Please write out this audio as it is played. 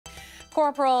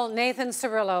Corporal Nathan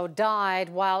Cirillo died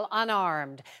while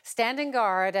unarmed, standing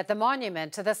guard at the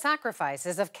monument to the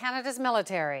sacrifices of Canada's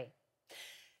military.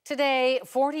 Today,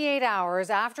 48 hours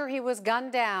after he was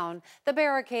gunned down, the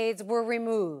barricades were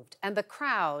removed and the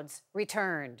crowds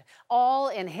returned, all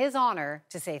in his honor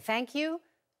to say thank you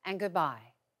and goodbye.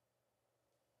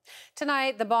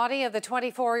 Tonight, the body of the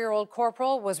 24-year-old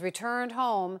corporal was returned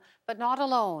home, but not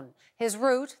alone. His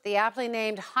route, the aptly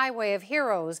named Highway of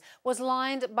Heroes, was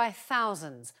lined by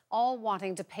thousands, all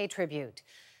wanting to pay tribute.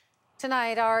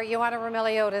 Tonight, our Joanna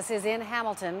Remiliotis is in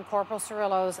Hamilton, Corporal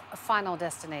Cirillo's final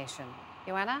destination.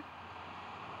 Joanna?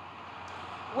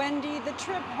 Wendy, the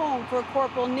trip home for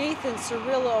Corporal Nathan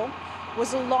Cirillo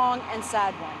was a long and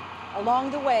sad one.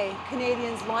 Along the way,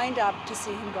 Canadians lined up to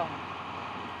see him go.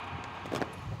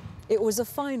 It was a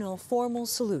final formal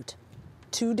salute.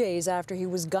 2 days after he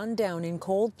was gunned down in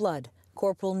cold blood,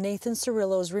 Corporal Nathan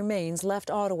Cirillo's remains left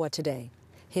Ottawa today.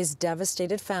 His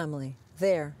devastated family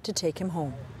there to take him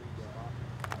home.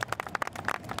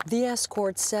 The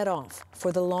escort set off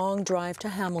for the long drive to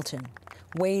Hamilton,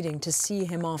 waiting to see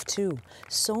him off too.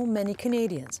 So many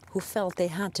Canadians who felt they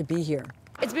had to be here.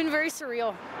 It's been very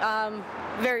surreal,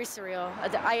 very surreal.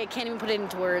 I can't even put it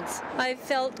into words. I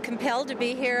felt compelled to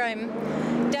be here.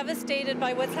 I'm devastated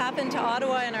by what's happened to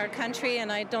Ottawa and our country,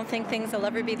 and I don't think things will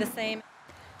ever be the same.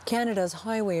 Canada's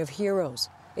Highway of Heroes.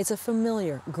 It's a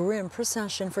familiar, grim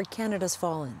procession for Canada's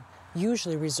fallen,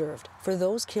 usually reserved for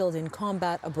those killed in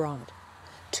combat abroad.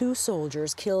 2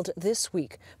 soldiers killed this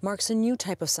week marks a new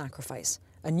type of sacrifice,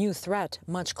 a new threat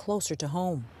much closer to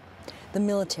home. The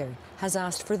military has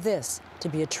asked for this to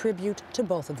be a tribute to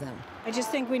both of them. I just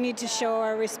think we need to show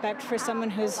our respect for someone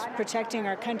who's protecting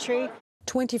our country.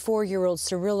 24-year-old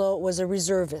Cirillo was a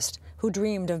reservist who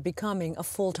dreamed of becoming a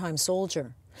full-time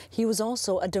soldier. He was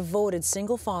also a devoted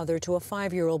single father to a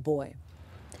 5-year-old boy.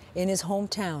 In his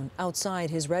hometown,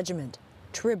 outside his regiment,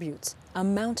 tributes, a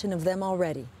mountain of them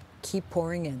already, keep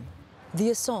pouring in. The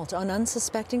assault on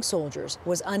unsuspecting soldiers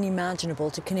was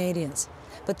unimaginable to Canadians,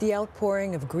 but the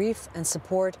outpouring of grief and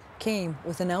support came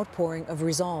with an outpouring of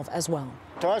resolve as well.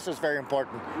 To us, it's very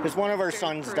important, because one of our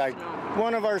sons died.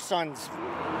 One of our sons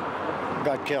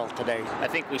got killed today. I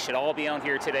think we should all be out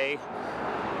here today.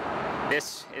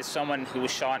 This is someone who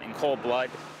was shot in cold blood.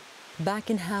 Back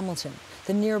in Hamilton,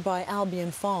 the nearby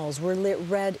Albion Falls were lit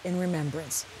red in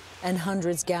remembrance, and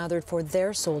hundreds gathered for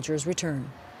their soldiers' return.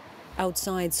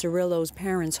 Outside Cirillo's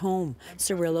parents' home,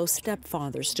 Cirillo's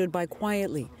stepfather stood by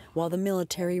quietly while the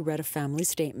military read a family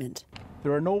statement.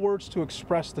 There are no words to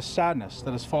express the sadness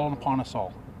that has fallen upon us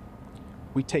all.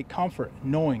 We take comfort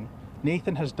knowing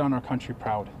Nathan has done our country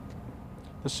proud.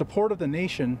 The support of the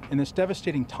nation in this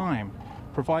devastating time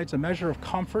provides a measure of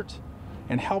comfort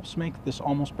and helps make this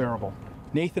almost bearable.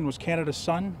 Nathan was Canada's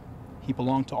son. He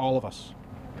belonged to all of us.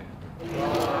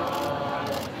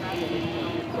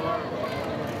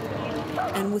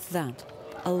 And with that,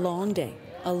 a long day,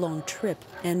 a long trip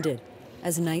ended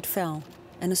as night fell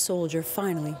and a soldier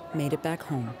finally made it back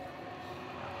home.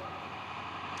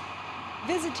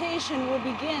 Visitation will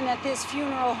begin at this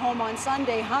funeral home on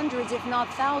Sunday. Hundreds, if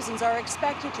not thousands, are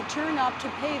expected to turn up to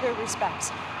pay their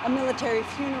respects. A military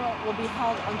funeral will be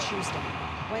held on Tuesday.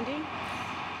 Wendy?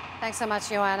 Thanks so much,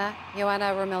 Joanna.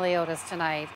 Joanna Remiliotis tonight.